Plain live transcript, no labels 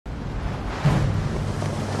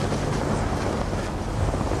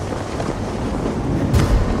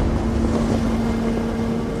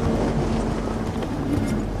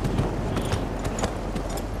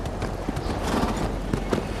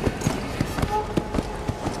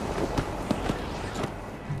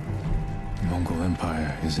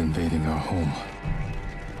is invading our home.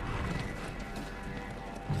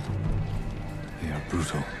 They are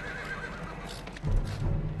brutal,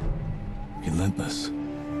 relentless,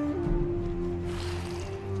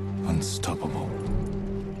 unstoppable.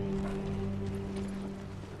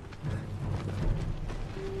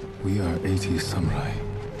 We are 80 samurai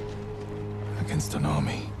against an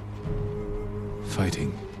army,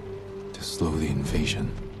 fighting to slow the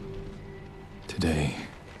invasion. Today,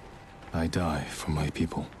 I die for my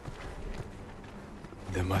people.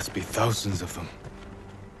 There must be thousands of them.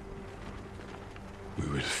 We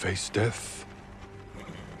will face death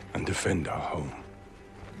and defend our home.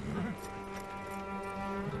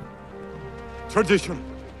 Tradition,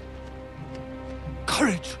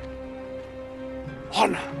 courage,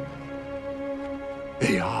 honor.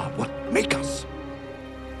 They are what make us.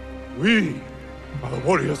 We are the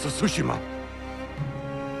warriors of Tsushima.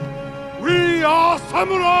 We are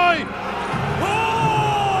samurai!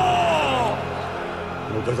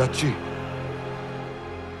 Nodadachi,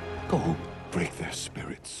 go break their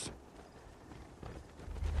spirits.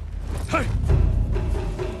 Hey!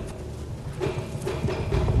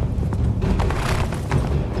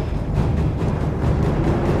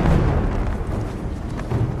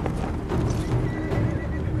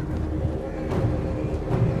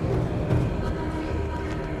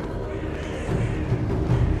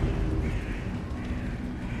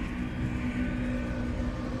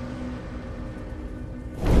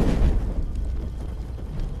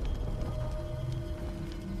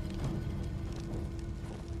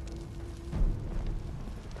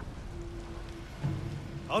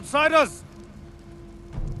 Outsiders!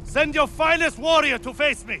 Send your finest warrior to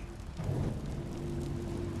face me!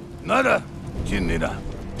 Nada, Jinnida.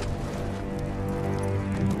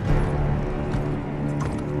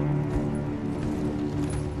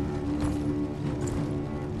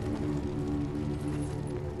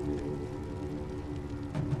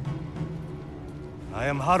 I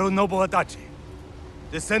am Harunobu Adachi,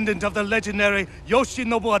 descendant of the legendary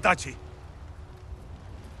Yoshinobu Adachi.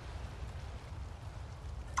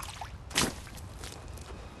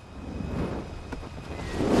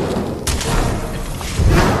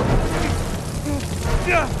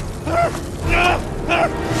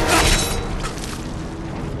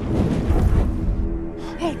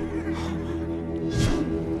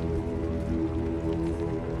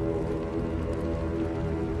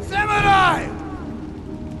 Samurai!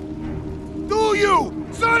 Do you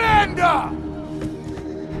surrender?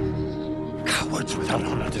 Cowards without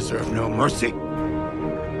honor deserve no mercy.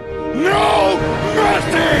 No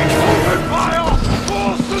mercy! Open fire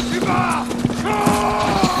for Tsushima!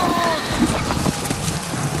 Charge!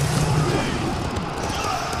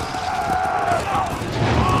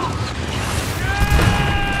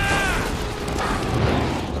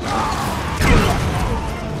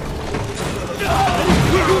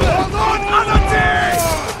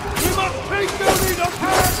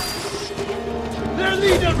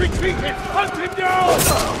 Leader retreated! Hunt him down!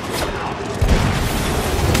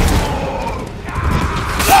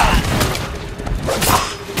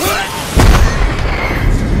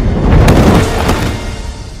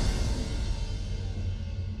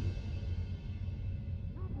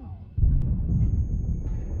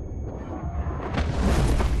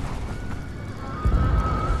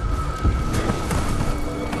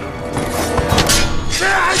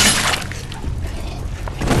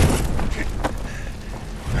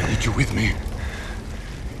 You with me?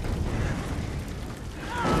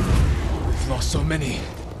 We've lost so many.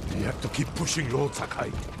 We have to keep pushing, Lord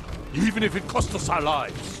Sakai. Even if it costs us our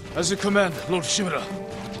lives. As you command, Lord Shimura.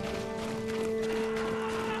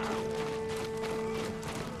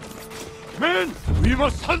 Men, we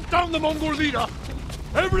must hunt down the Mongol leader.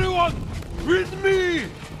 Everyone, with me!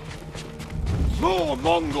 More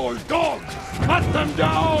Mongol dogs! Cut them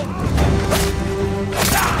down!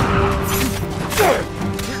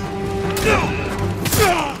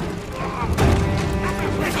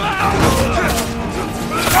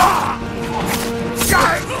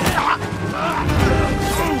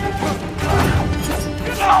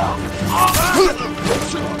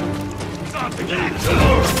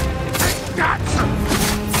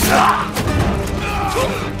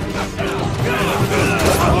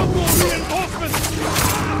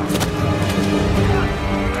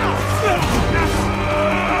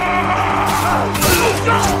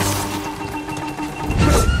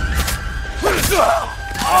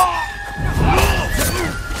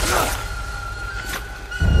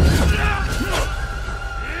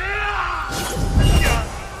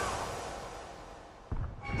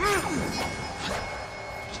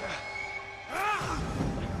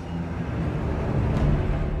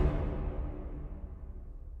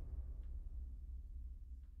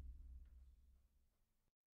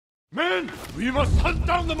 We must hunt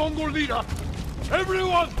down the Mongol leader!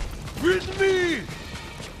 Everyone, with me!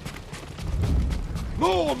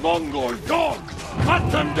 More Mongol dogs!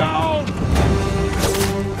 Cut them down!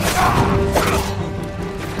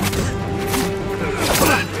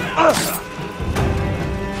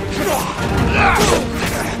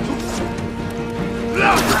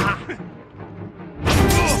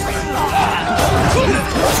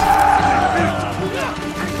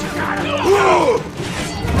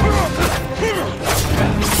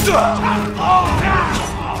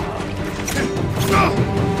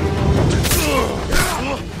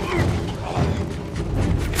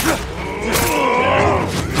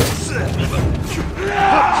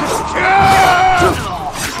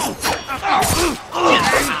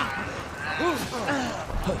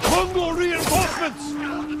 Mongol reinforcements!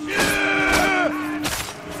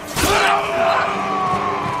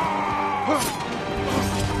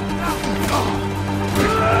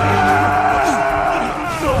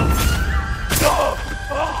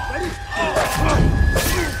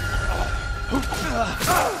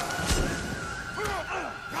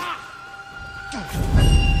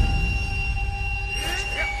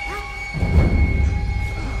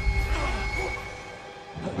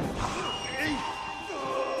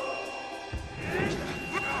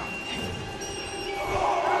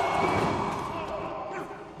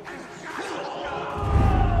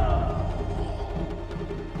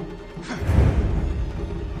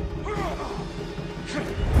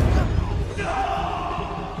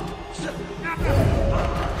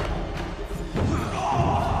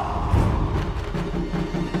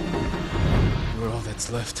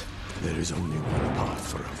 Left. There is only one path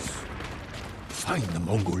for us. Find the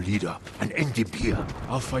Mongol leader and end him here.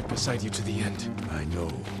 I'll fight beside you to the end. I know.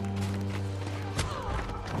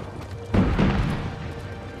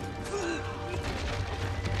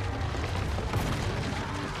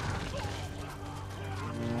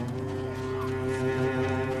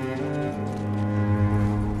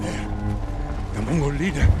 There. The Mongol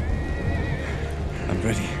leader. I'm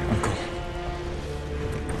ready, Uncle.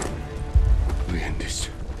 We end this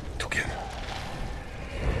together.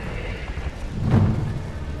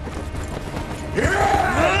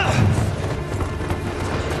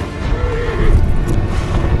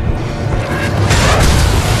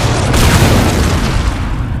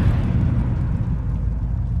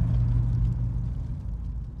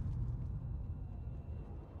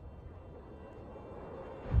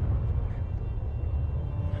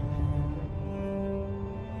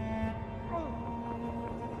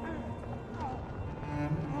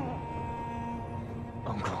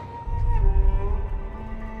 Uncle.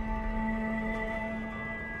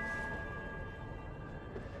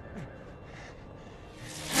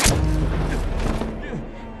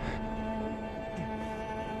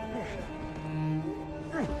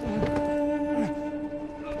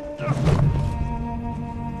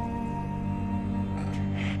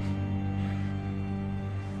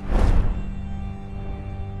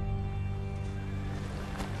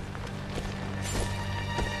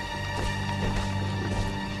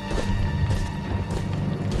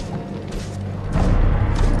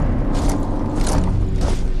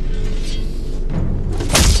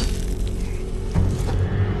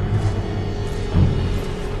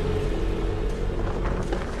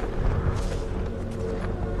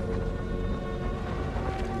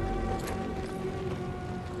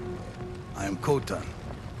 I am Khotan,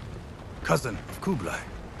 cousin of Kublai,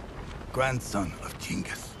 grandson of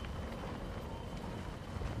Genghis.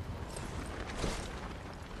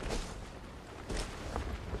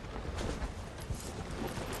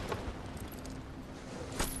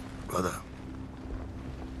 Brother,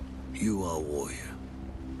 you are a warrior.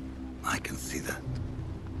 I can see that.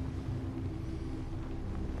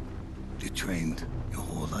 You trained your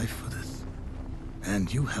whole life for this.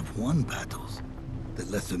 And you have won battles that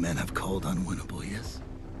lesser men have called unwinnable, yes?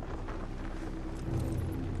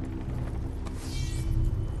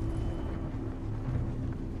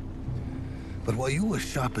 But while you were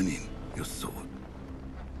sharpening your sword,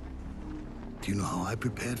 do you know how I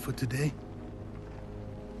prepared for today?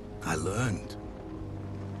 I learned.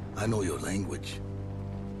 I know your language,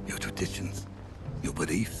 your traditions, your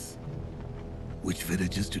beliefs, which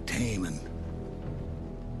villages to tame and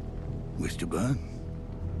which to burn.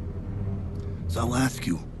 So I'll ask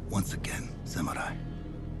you once again, samurai,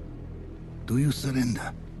 do you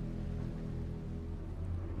surrender?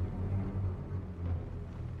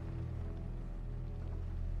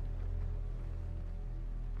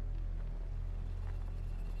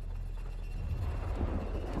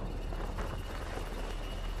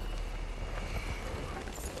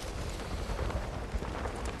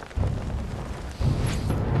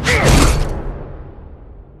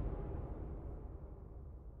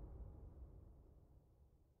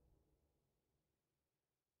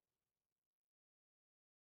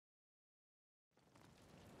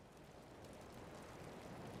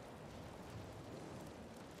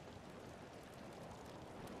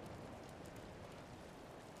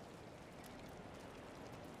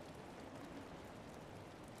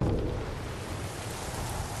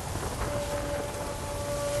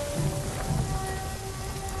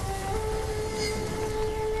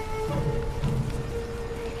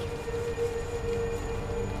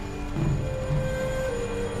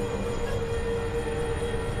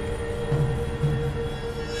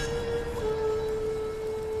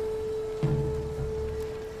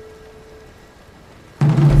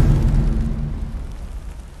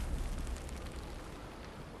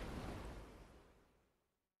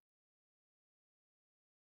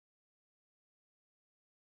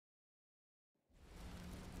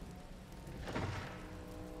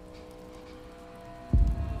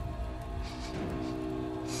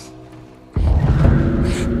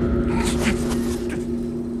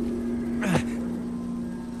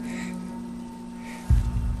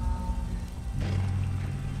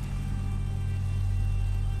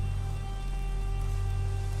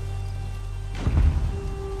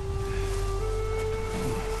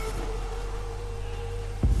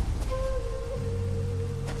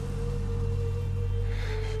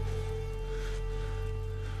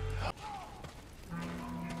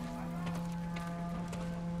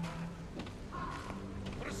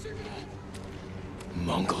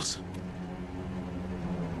 Mongols.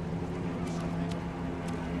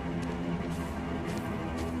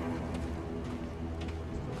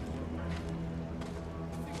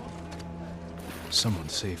 Someone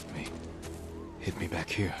saved me. Hid me back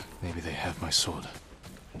here. Maybe they have my sword.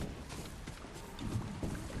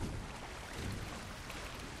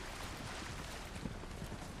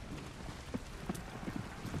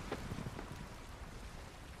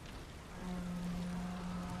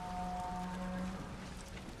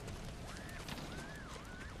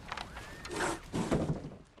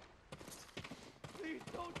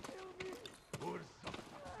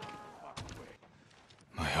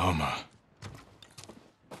 My armor.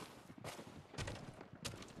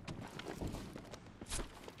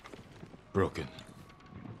 Broken.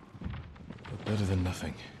 But better than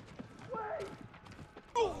nothing.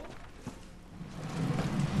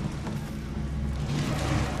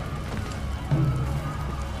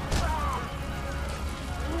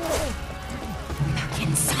 Back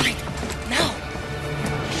inside. Now!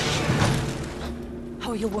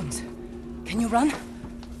 How are your wounds? Can you run?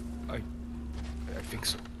 I think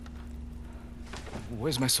so.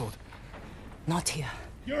 Where's my sword? Not here.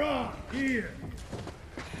 You're on! Here!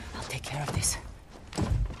 I'll take care of this.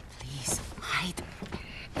 Please, hide.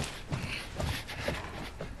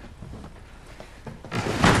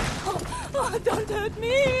 Oh, don't hurt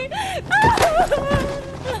me!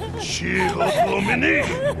 Shield Lumini!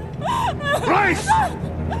 Rice! I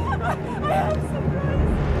have some rice.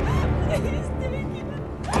 Please take it.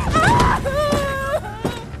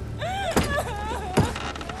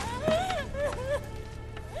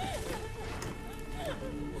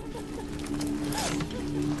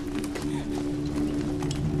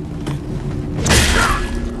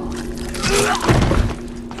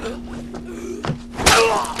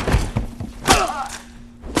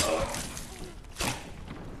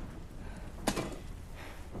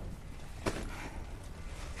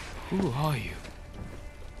 Who are you?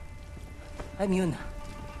 I'm Yuna.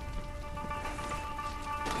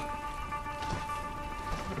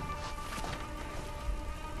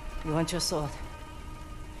 You want your sword?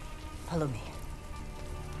 Follow me.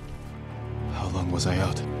 How long was I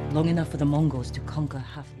out? Long enough for the Mongols to conquer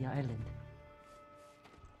half the island.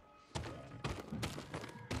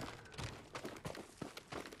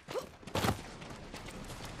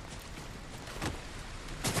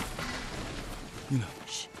 Yuna.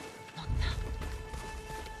 Shh, not now.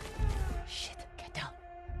 Shit, get down.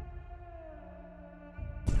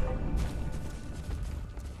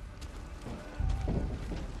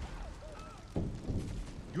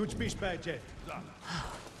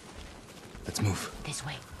 Let's move. This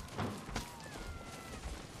way.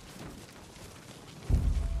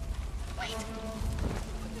 Wait.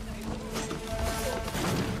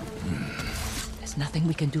 There's nothing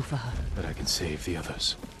we can do for her. But I can save the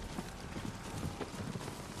others.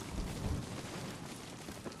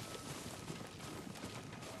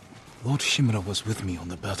 Lord Shimura was with me on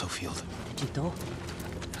the battlefield. Jito,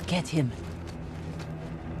 forget him.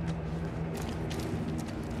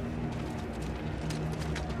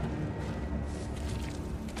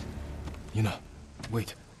 Yuna,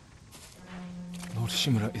 wait. Lord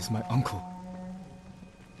Shimura is my uncle.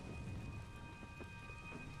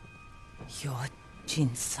 You're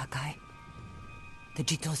Jin Sakai? The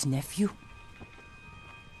Jito's nephew?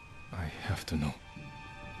 I have to know.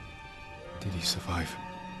 Did he survive?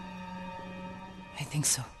 I think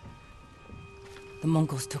so. The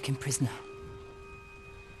Mongols took him prisoner.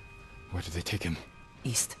 Where did they take him?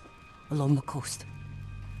 East, along the coast.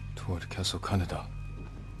 Toward Castle Kaneda.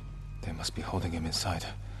 They must be holding him inside,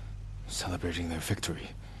 celebrating their victory.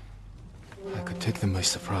 I could take them by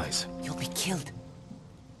surprise. You'll be killed.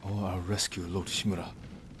 Or I'll rescue Lord Shimura.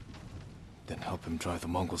 Then help him drive the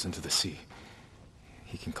Mongols into the sea.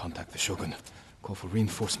 He can contact the Shogun, call for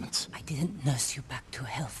reinforcements. I didn't nurse you back to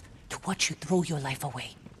health, to watch you throw your life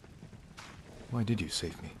away. Why did you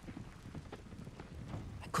save me?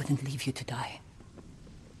 I couldn't leave you to die.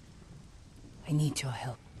 I need your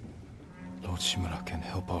help. Lord Shimura can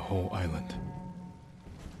help our whole island.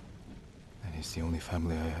 And he's the only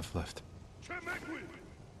family I have left.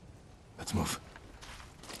 Let's move.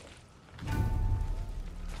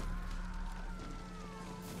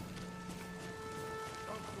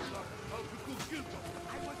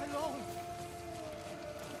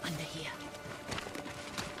 Under here.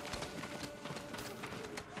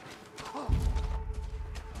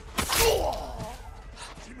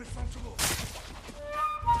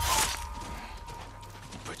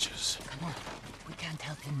 Butchers. Come on, we can't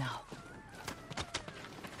help him now.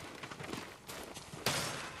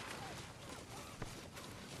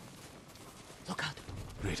 Look out.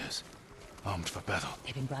 Raiders, armed for battle.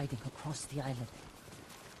 They've been riding across the island,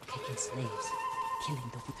 taking slaves, killing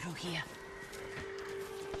them through here.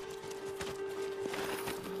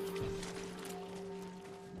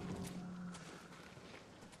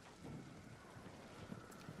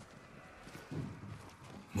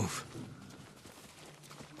 Move.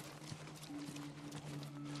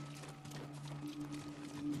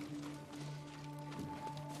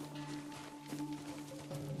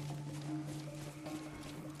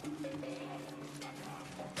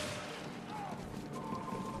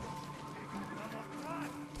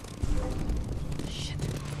 Shit.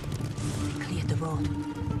 They cleared the road.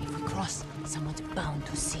 If we cross, someone's bound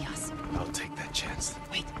to see us. I'll take that chance.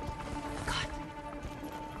 Wait. God.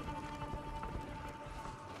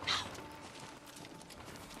 Now.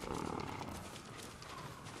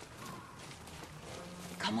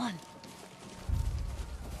 Come on.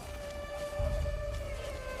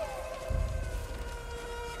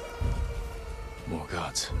 More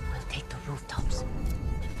guards. We'll take the rooftops.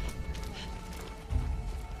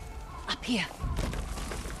 Up here.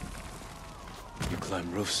 You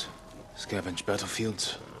climb roofs, scavenge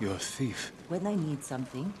battlefields. You're a thief. When I need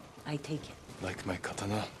something, I take it. Like my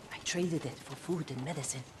katana. I traded it for food and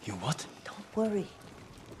medicine. You what? Don't worry.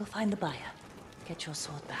 We'll find the buyer. Get your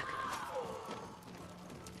sword back.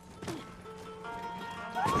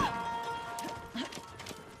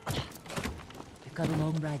 We've got a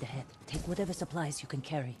long ride ahead. Take whatever supplies you can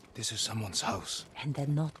carry. This is someone's house. And they're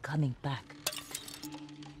not coming back.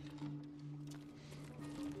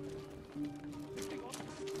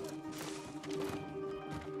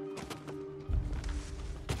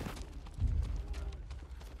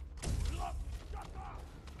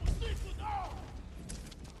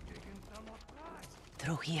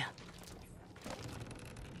 Through here.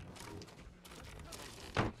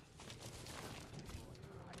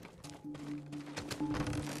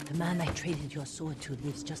 The man I traded your sword to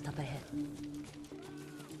lives just up ahead.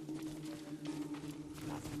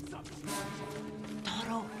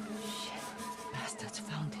 Toro! Shit. Bastards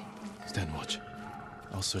found him. Stand watch.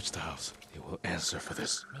 I'll search the house. They will answer for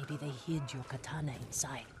this. Maybe they hid your katana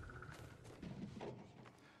inside.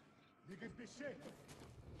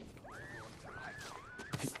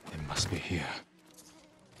 They must be here.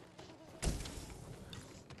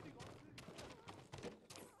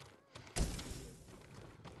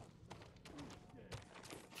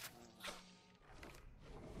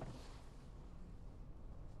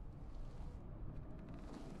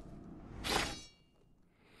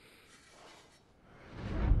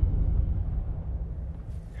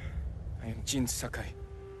 I am Jin Sakai,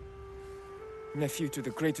 nephew to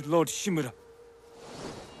the great Lord Shimura.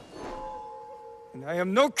 And I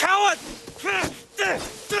am no coward!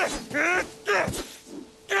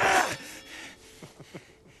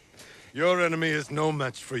 Your enemy is no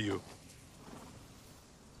match for you.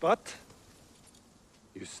 But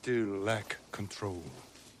You still lack control.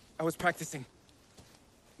 I was practicing.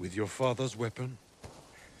 With your father's weapon?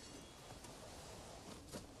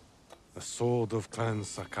 The sword of Clan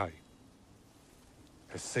Sakai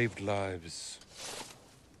has saved lives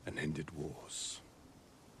and ended wars.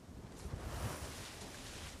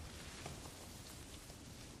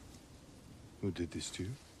 Who did this to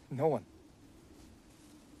you? No one.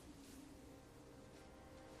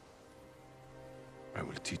 I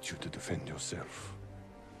will teach you to defend yourself.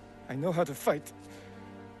 I know how to fight.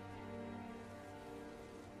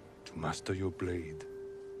 To master your blade,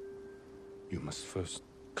 you must first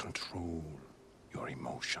control your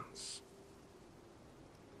emotions.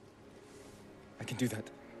 I can do that,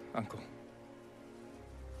 Uncle.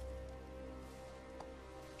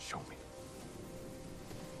 Show me.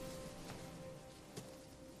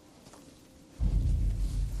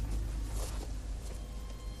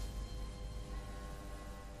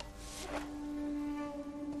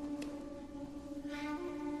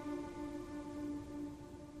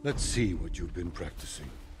 Let's see what you've been practicing.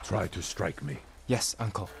 Try to strike me. Yes,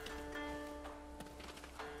 Uncle.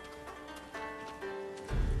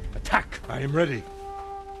 Attack! I am ready.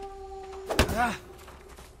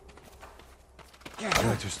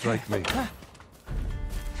 Try to strike me.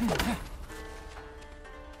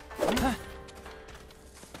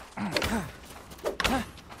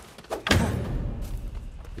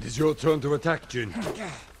 It is your turn to attack, Jin.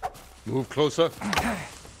 Move closer.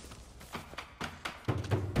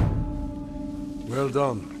 Well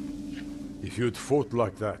done. If you'd fought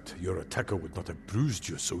like that, your attacker would not have bruised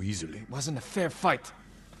you so easily. It wasn't a fair fight.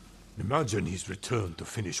 Imagine he's returned to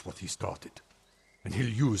finish what he started. And he'll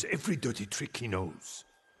use every dirty trick he knows.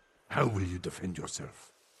 How will you defend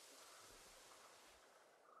yourself?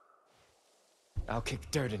 I'll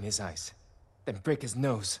kick dirt in his eyes. then break his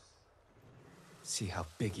nose. See how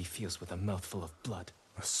big he feels with a mouthful of blood.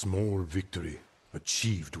 A small victory,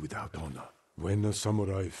 achieved without honor. When a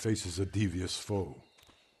samurai faces a devious foe,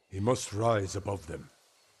 he must rise above them,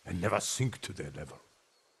 and never sink to their level,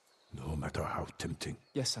 no matter how tempting.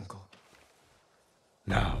 Yes, Uncle.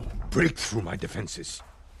 Now, break through my defenses.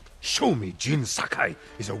 Show me Jin Sakai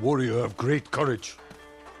is a warrior of great courage.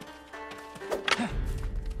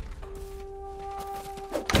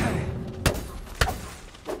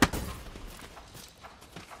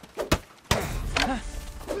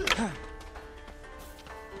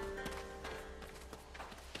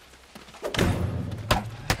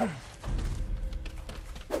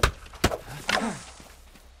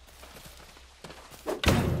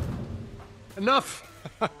 Enough!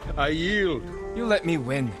 I yield. You let me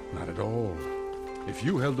win. Not at all. If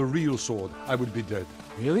you held a real sword, I would be dead.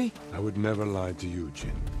 Really? I would never lie to you,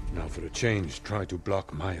 Jin. Now for a change, try to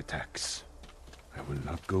block my attacks. I will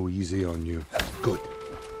not go easy on you. Good.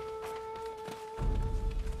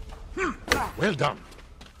 Well done.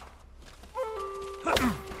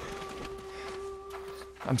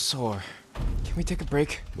 I'm sore. Can we take a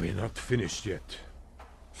break? We're not finished yet.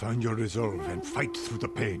 Find your resolve and fight through the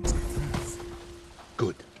pain.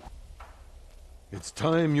 Good. It's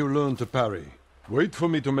time you learn to parry. Wait for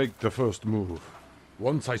me to make the first move.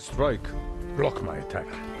 Once I strike, block my attack.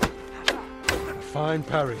 A fine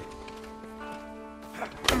parry.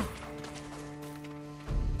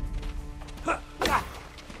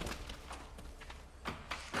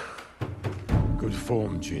 Good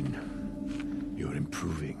form, Jin. You're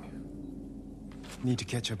improving. Need to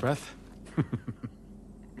catch your breath?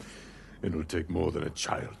 It'll take more than a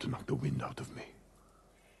child to knock the wind out of me.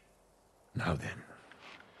 Now then,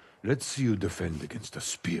 let's see you defend against a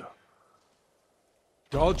spear.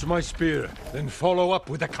 Dodge my spear, then follow up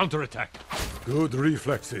with a counterattack. Good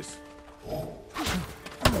reflexes.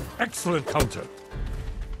 Excellent counter.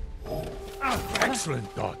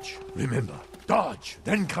 Excellent dodge. Remember, dodge,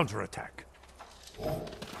 then counterattack.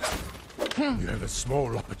 You have a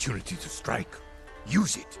small opportunity to strike.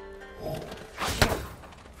 Use it.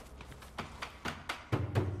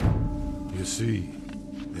 You see,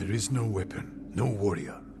 there is no weapon, no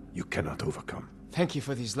warrior you cannot overcome. Thank you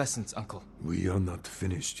for these lessons, Uncle. We are not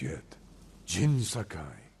finished yet. Jin Sakai,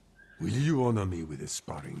 will you honor me with a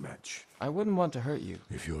sparring match? I wouldn't want to hurt you.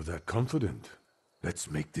 If you're that confident, let's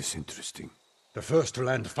make this interesting. The first to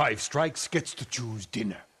land 5 strikes gets to choose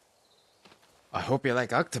dinner. I hope you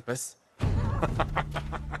like octopus.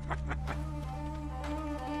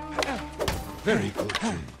 Very good,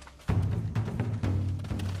 Jin.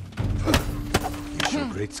 You show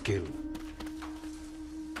great skill.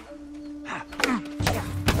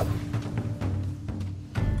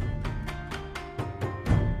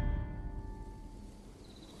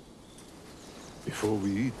 Before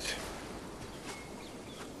we eat,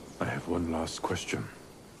 I have one last question.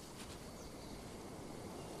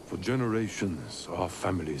 For generations, our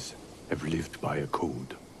families have lived by a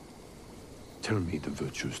code. Tell me the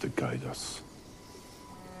virtues that guide us.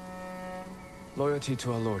 Loyalty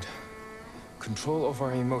to our Lord. Control over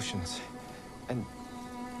our emotions. And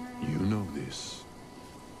You know this.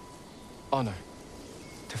 honor.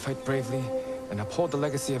 To fight bravely and uphold the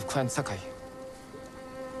legacy of Clan Sakai.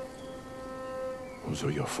 Those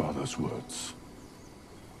are your father's words.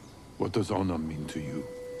 What does honor mean to you?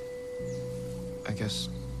 I guess...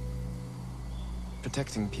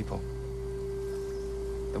 protecting people.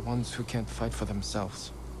 The ones who can't fight for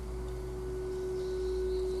themselves.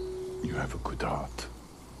 You have a good heart.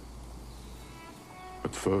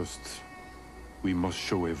 But first, we must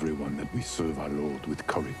show everyone that we serve our Lord with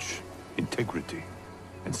courage, integrity,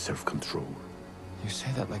 and self-control. You say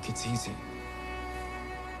that like it's easy.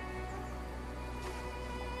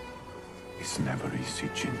 It's never easy,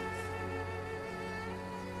 Jin.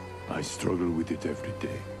 I struggle with it every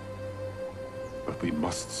day. But we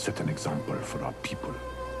must set an example for our people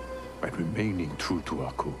by remaining true to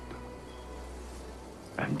our code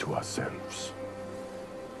and to ourselves.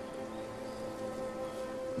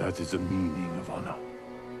 That is the meaning of honor.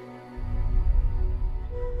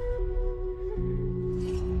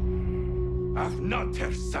 I'm not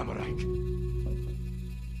her samurai.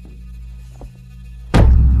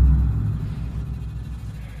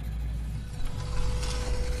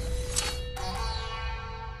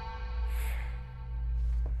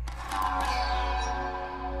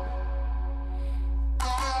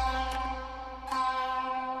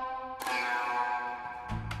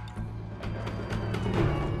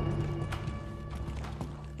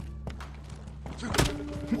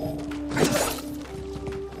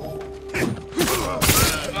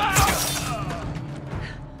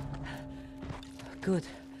 Good.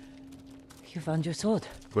 You found your sword.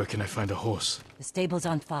 Where can I find a horse? The stables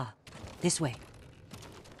aren't far. This way.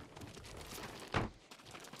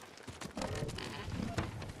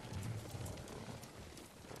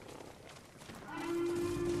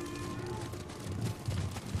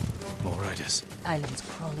 More riders. Island's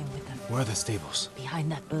crawling with them. Where are the stables?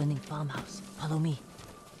 Behind that burning farmhouse. Follow me.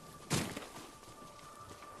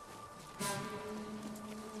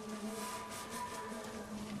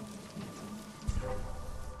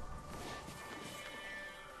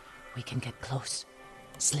 We can get close,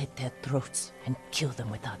 slit their throats, and kill them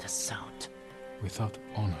without a sound. Without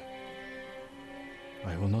honor.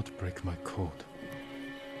 I will not break my code.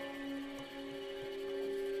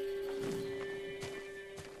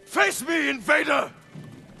 Face me, invader!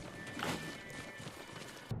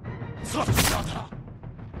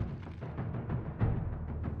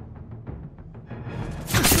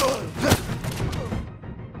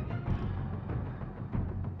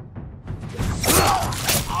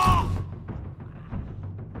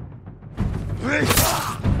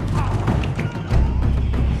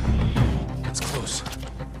 It's close.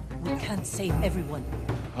 We can't save everyone.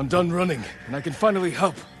 I'm done running, and I can finally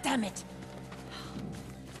help. Damn it!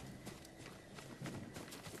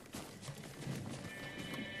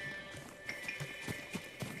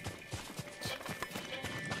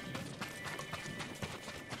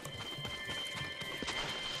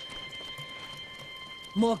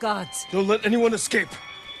 More guards. Don't let anyone escape.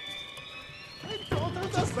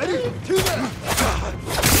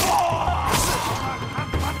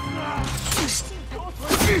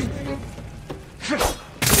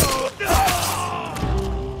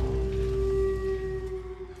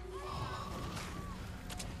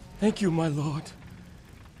 Thank you, my lord.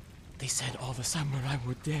 They said all the samurai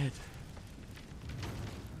were dead.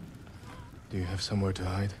 Do you have somewhere to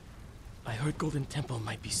hide? I heard Golden Temple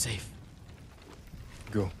might be safe.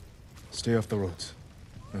 Go. Stay off the roads.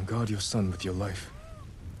 And guard your son with your life.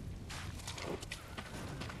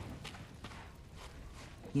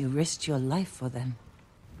 You risked your life for them.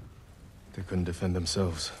 They couldn't defend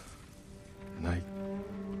themselves. And I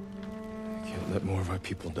can't let more of our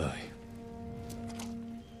people die.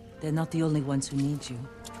 They're not the only ones who need you.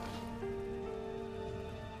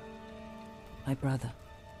 My brother.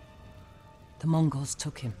 The Mongols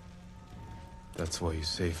took him. That's why you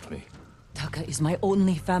saved me. Taka is my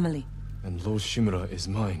only family. And Lord Shimura is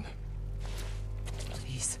mine.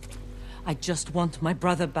 Please. I just want my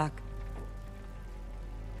brother back.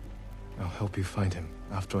 I'll help you find him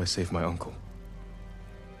after I save my uncle.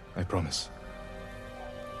 I promise.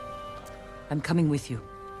 I'm coming with you.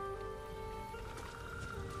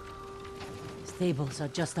 Stables are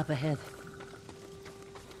just up ahead.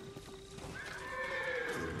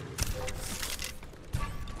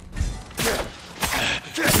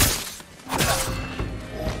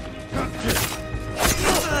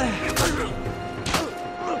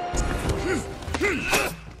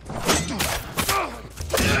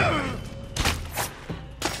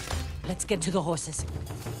 Let's get to the horses.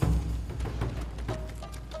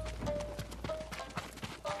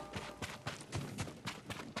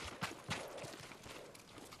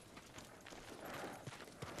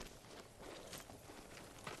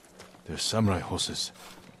 They're samurai horses.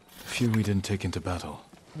 A few we didn't take into battle.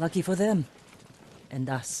 Lucky for them. And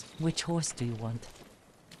us. Which horse do you want?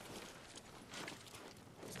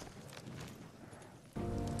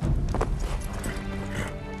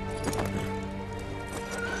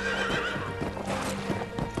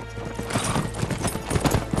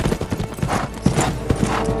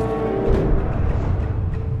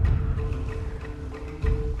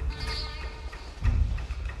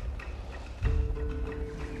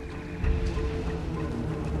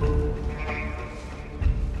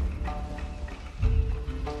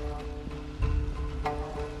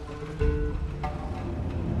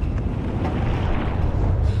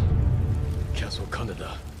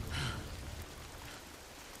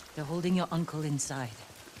 They're holding your uncle inside.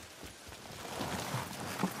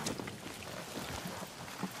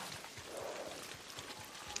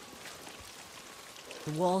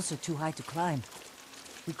 The walls are too high to climb.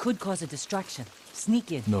 We could cause a distraction.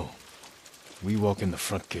 Sneak in. No. We walk in the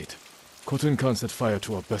front gate. Khotun Khan set fire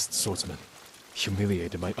to our best swordsman.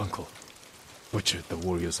 Humiliated my uncle. Butchered the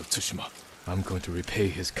warriors of Tsushima. I'm going to repay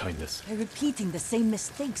his kindness. By repeating the same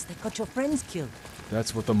mistakes that got your friends killed.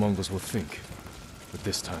 That's what the Mongols will think. But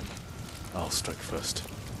this time, I'll strike first.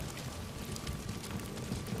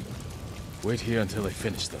 Wait here until I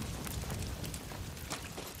finish them.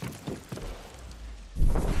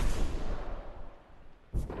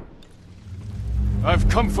 I've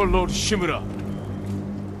come for Lord Shimura.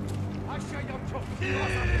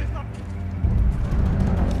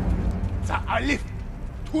 Sa Alif!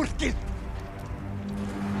 Turkil!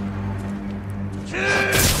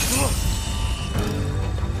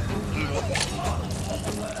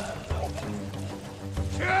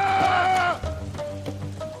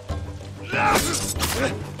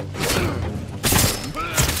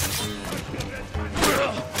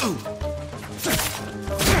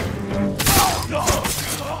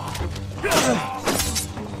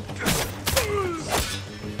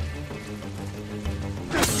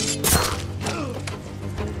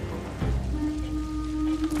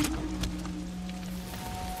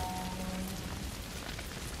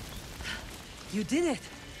 You did it!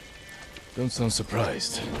 Don't sound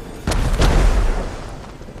surprised.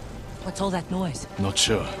 What's all that noise? Not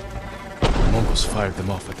sure. The Mongols fired them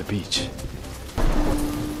off at the beach.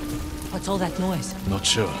 What's all that noise? Not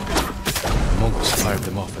sure. The Mongols fired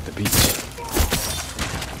them off at the beach.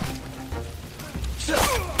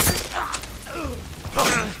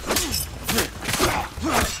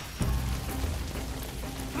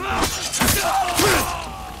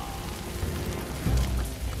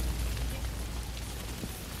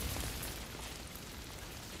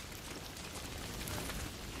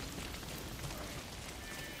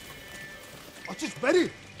 Just ready!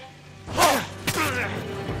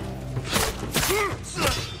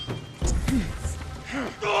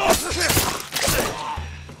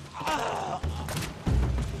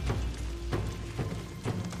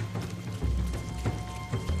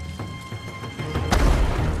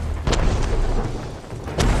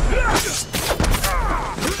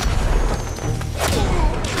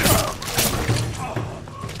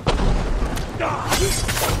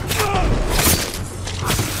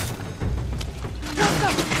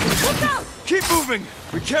 Keep moving!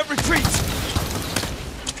 We can't retreat!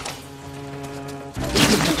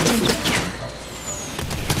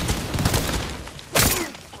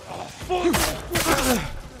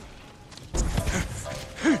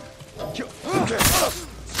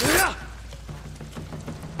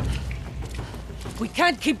 We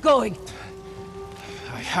can't keep going!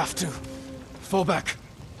 I have to. Fall back.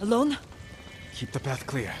 Alone? Keep the path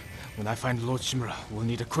clear. When I find Lord Shimura, we'll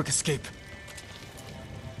need a quick escape.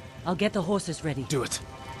 I'll get the horses ready. Do it.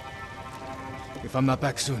 If I'm not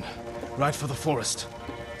back soon, ride for the forest.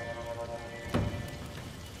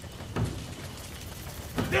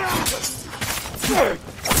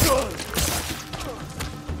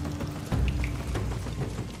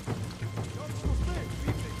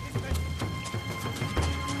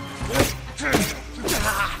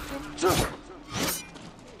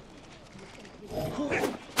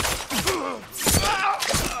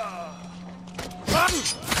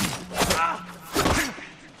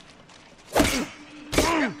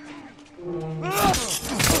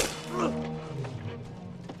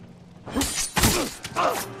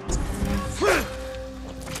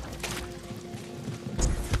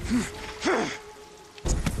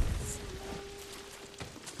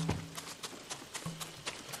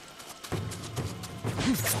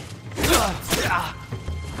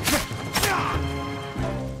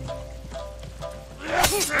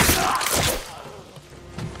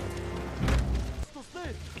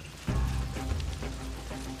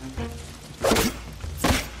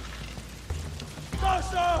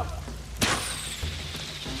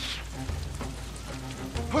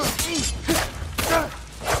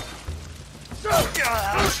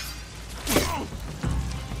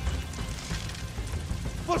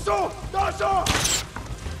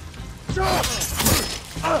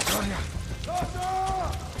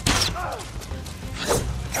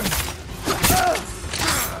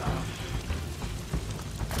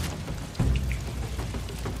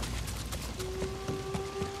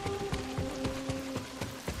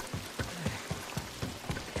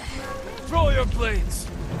 Throw your blades!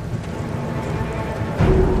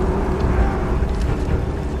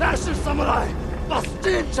 Nasher Samurai!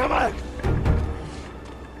 Bastin Chamak!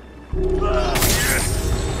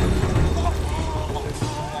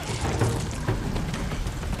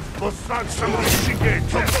 Bosan Samurai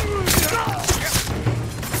Shigeki!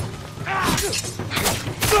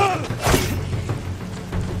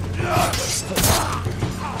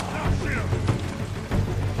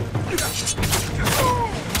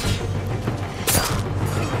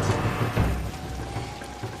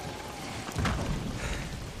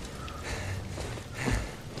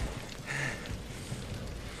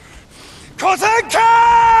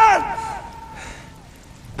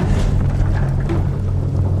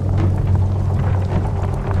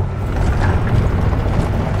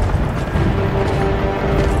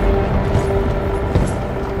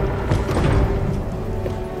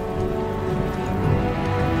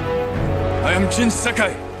 I am Jin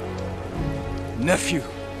Sakai, nephew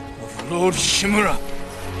of Lord Shimura.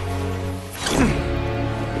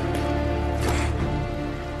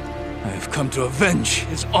 I have come to avenge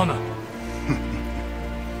his honor.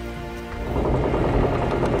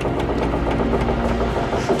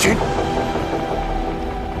 Jin!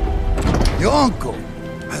 Your uncle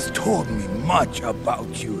has told me much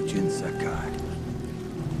about you, Jin Sakai.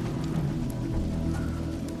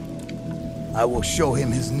 I will show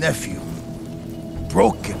him his nephew,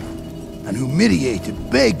 broken and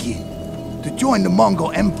humiliated, begging to join the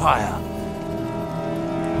Mongol Empire.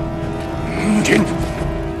 Jin!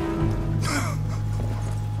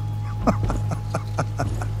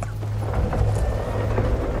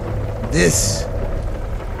 This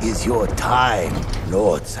is your time,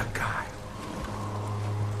 Lord Sakai.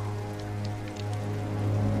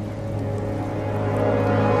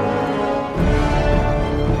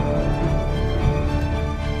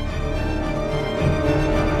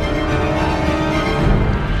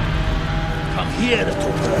 Come here,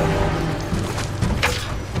 little girl.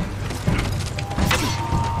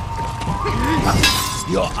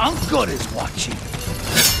 Your uncle is watching.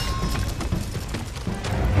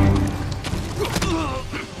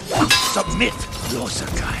 Submit, Lord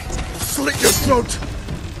Sakai. Slit your throat!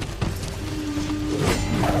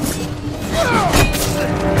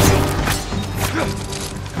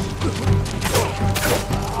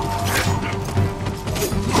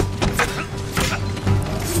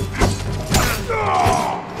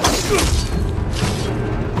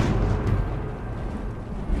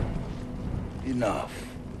 Enough.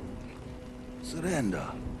 Surrender.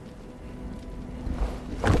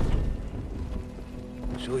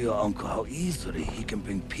 Show your uncle how easily he can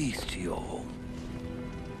bring peace to your home.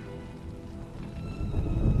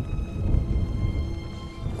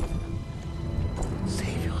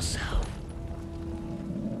 Save yourself.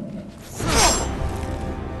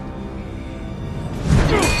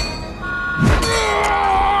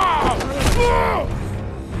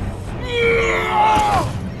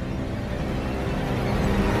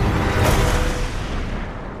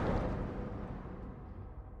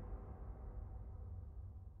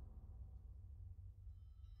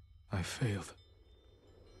 I failed.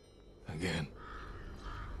 Again.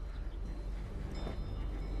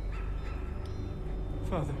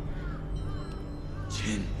 Father.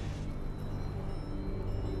 Jin.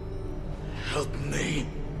 Help me.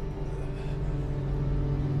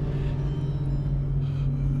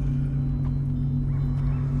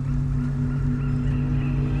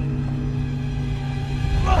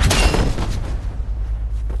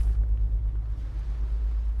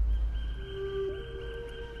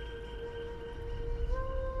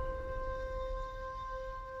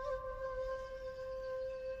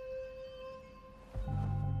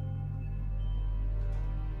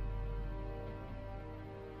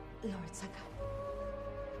 Lord Sakai.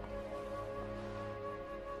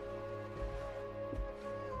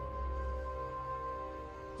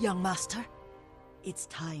 Young master, it's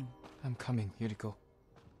time. I'm coming, Yuriko.